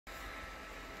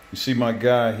You see my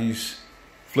guy, he's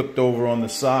flipped over on the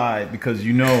side because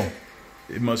you know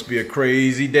it must be a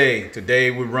crazy day. Today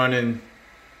we're running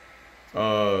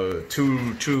two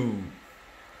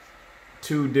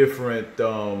different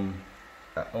oh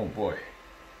boy,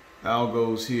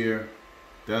 algos here.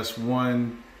 That's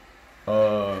one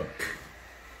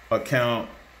account.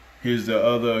 Here's the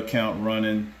other account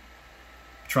running,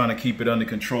 trying to keep it under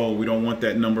control. We don't want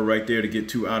that number right there to get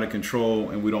too out of control,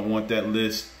 and we don't want that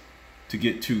list to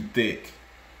get too thick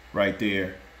right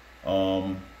there.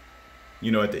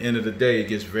 You know, at the end of the day, it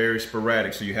gets very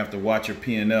sporadic, so you have to watch your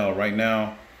P&L. Right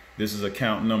now, this is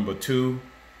account number 2.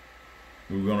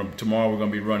 Tomorrow we're gonna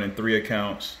be running 3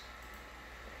 accounts,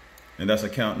 and that's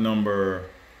account number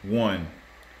 1.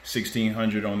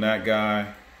 1,600 on that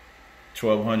guy,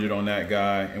 1,200 on that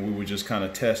guy, and we were just kind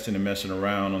of testing and messing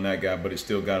around on that guy, but it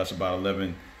still got us about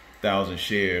 11,000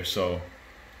 shares. So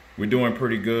we're doing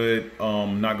pretty good.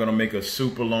 Not gonna make a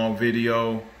super long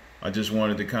video. I just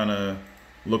wanted to kind of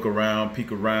look around,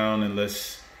 peek around, and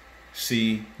let's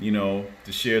see, you know,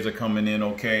 the shares are coming in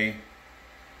okay.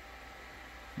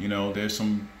 You know, there's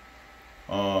some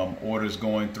orders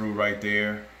going through right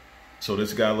there. So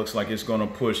this guy looks like it's gonna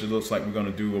push. It looks like we're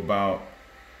gonna do about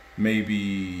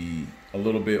maybe a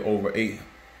little bit over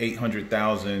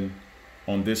 800,000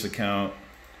 on this account,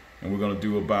 and we're gonna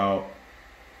do about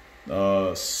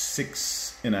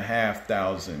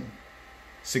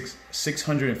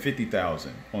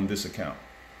 650,000 on this account.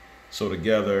 So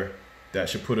together that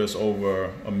should put us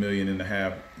over 1.5 million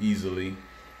easily.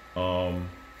 So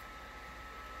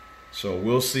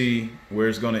we'll see where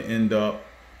it's going to end up.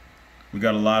 We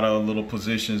got a lot of little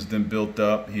positions then built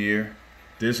up here.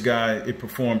 This guy, it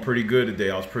performed pretty good today.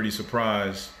 I was pretty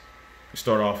surprised. We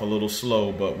started off a little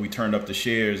slow, but we turned up the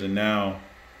shares, and now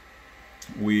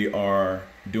we are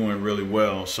doing really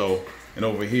well. So, and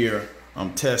over here,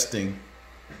 I'm testing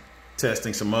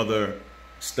some other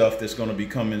stuff that's going to be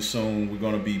coming soon. We're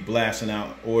going to be blasting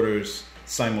out orders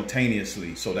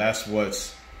simultaneously. So that's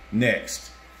what's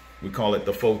next. We call it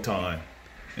the photon.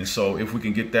 And so if we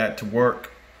can get that to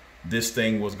work, this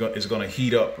thing is going to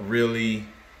heat up really.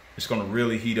 It's going to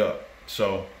really heat up.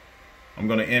 So I'm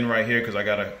going to end right here because I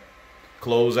got to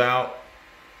close out.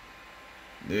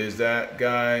 There's that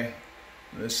guy.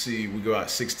 Let's see, we got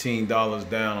 $16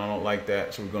 down. I don't like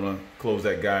that, so we're gonna close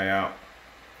that guy out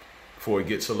before it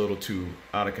gets a little too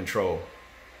out of control.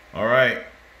 All right,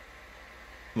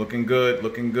 looking good,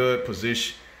 looking good.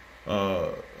 Position,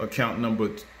 account number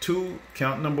 2,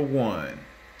 account number 1,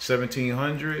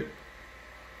 1,700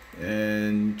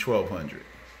 and 1,200.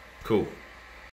 Cool.